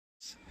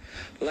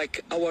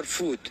like our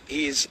food.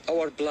 He is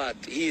our blood.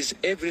 He is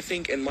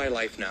everything in my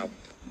life now.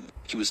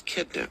 He was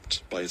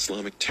kidnapped by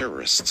Islamic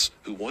terrorists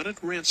who wanted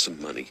ransom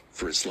money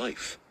for his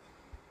life.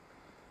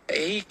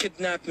 He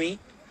kidnapped me.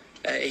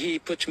 He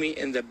put me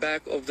in the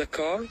back of the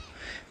car.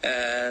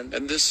 And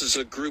this is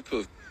a group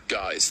of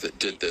guys that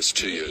did this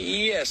to you.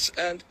 Yes,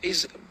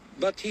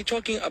 but he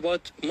talking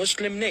about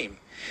Muslim name,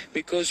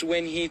 because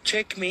when he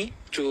take me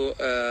to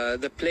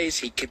the place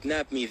he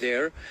kidnapped me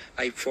there,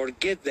 I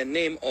forget the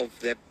name of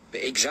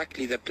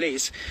exactly the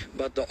place,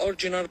 but the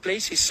original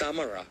place is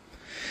Samara,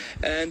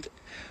 and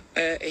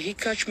he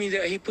catch me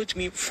there. He put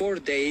me 4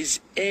 days,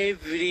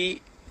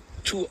 every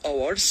 2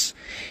 hours.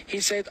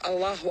 He said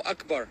Allahu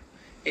Akbar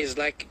is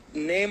like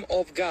name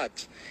of God.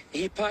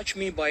 He patched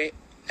me by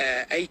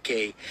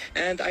AK,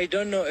 and I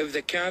don't know if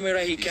the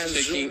camera he can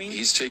zoom in.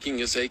 He's taking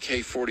his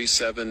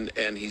AK47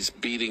 and he's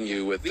beating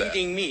you with that.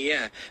 Beating me,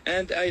 yeah.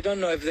 And I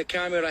don't know if the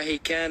camera he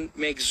can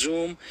make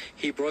zoom.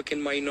 He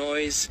broken my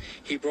nose,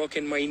 he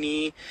broken my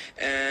knee,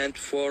 and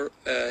for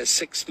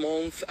 6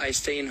 months I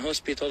stay in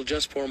hospital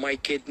just for my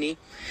kidney.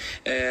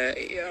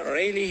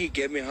 Really, he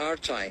gave me a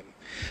hard time.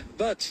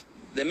 But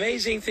the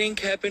amazing thing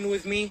happened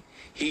with me.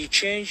 He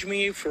changed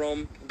me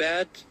from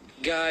bad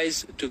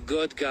guys to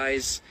good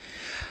guys.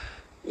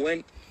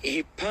 When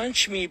he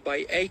punched me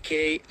by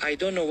AK, I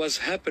don't know what's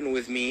happened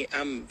with me.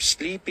 I'm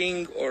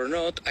sleeping or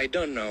not, I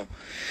don't know.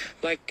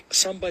 Like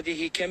somebody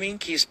he coming,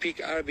 he speak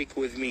Arabic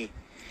with me.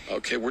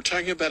 Okay, we're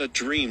talking about a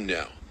dream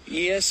now.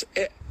 Yes,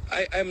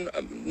 I'm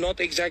not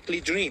exactly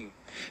dream,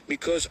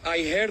 because I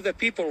hear the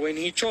people when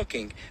he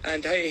talking,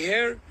 and I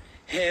hear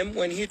him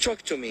when he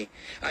talk to me.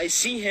 I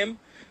see him,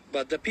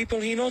 but the people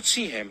he not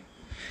see him.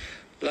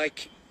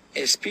 Like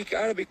he speak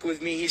Arabic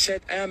with me. He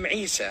said, "I'm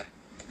Isa."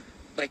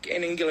 Like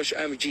in English,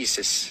 I'm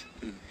Jesus.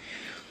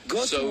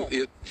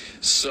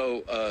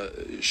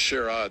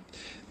 Sherrod,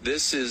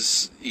 this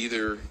is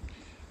either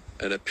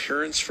an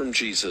appearance from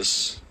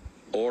Jesus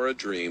or a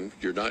dream.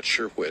 You're not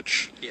sure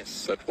which.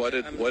 Yes. But what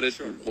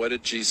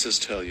did Jesus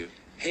tell you?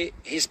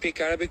 He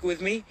speak Arabic with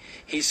me.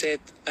 He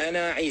said,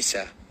 "Ana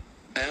Isa,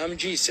 I am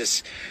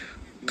Jesus.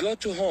 Go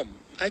to home."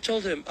 I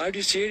told him, "Are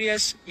you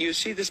serious? You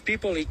see these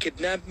people? He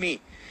kidnapped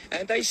me,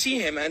 and I see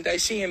him.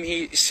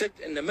 He sit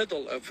in the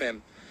middle of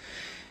him."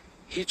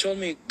 He told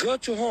me, "Go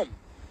to home."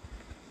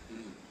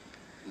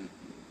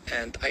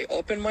 And I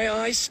open my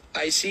eyes.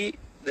 I see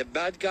the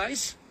bad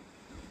guys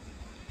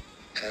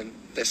and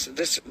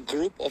this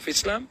group of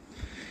Islam.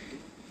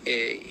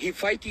 He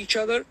fight each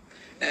other,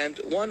 and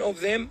one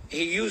of them,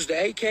 he used the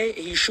AK.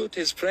 He shoot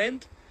his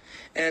friend,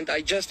 and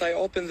I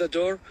open the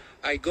door.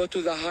 I go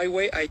to the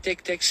highway. I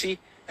take taxi,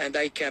 and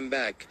I come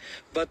back.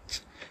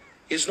 But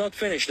it's not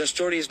finished. The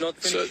story is not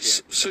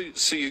finished yet.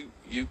 So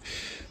you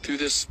through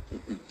this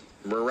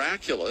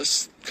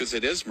miraculous, because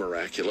it is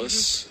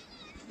miraculous,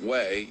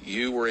 way,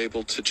 you were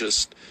able to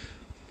just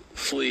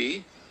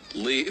flee,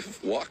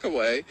 leave, walk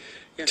away,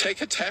 take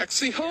a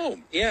taxi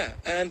home. Yeah,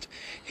 and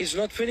he's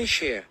not finished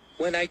here.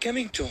 When I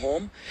coming to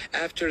home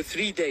after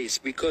 3 days,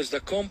 because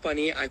the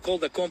company, I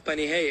called the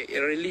company, "Hey,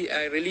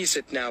 I release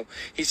it now."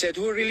 He said,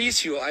 "Who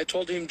released you?" I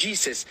told him,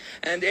 "Jesus."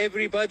 And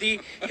everybody,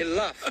 he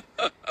laughed.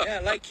 Yeah,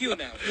 like you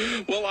now.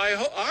 Well,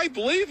 I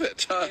believe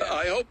it.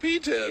 Yeah. I hope he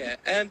did.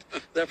 Yeah, and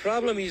the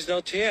problem is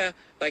not here.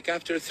 Like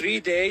after 3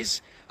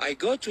 days, I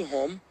go to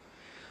home.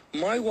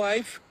 My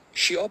wife,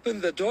 she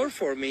opened the door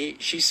for me.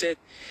 She said,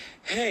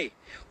 "Hey,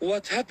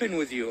 what happened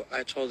with you?"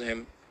 I told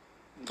him,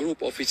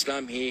 "Group of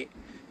Islam, he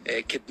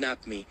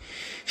kidnapped me."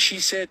 She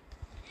said,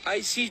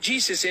 "I see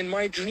Jesus in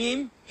my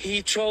dream. He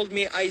told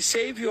me, I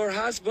save your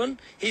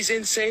husband. He's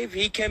in safe.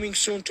 He coming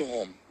soon to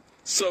home."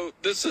 So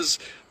this is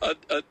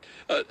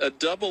a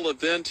double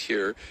event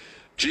here.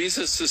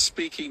 Jesus is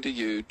speaking to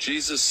you.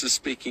 Jesus is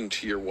speaking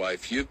to your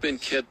wife. You've been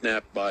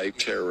kidnapped by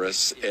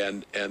terrorists,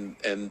 and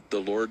the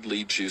Lord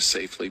leads you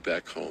safely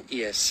back home.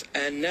 Yes,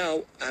 and now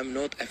I'm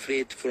not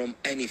afraid from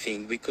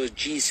anything, because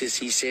Jesus,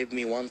 he saved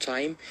me one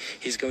time.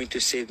 He's going to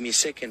save me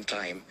second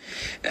time.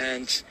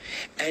 And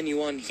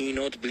anyone he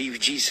not believe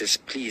Jesus,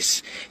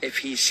 please, if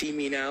he see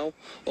me now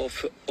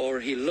or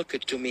he look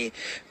it to me,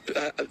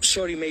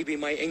 sorry, maybe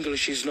my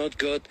English is not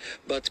good,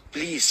 but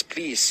please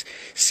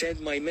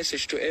send my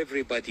message to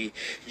everybody.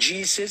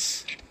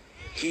 Jesus,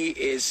 he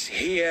is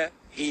here.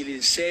 He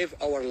will save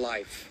our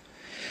life.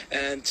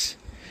 And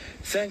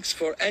thanks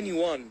for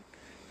anyone.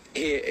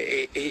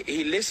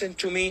 He listened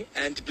to me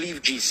and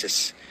believe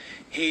Jesus.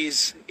 He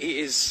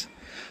is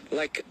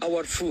like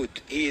our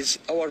food. He is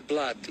our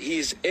blood. He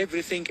is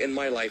everything in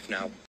my life now.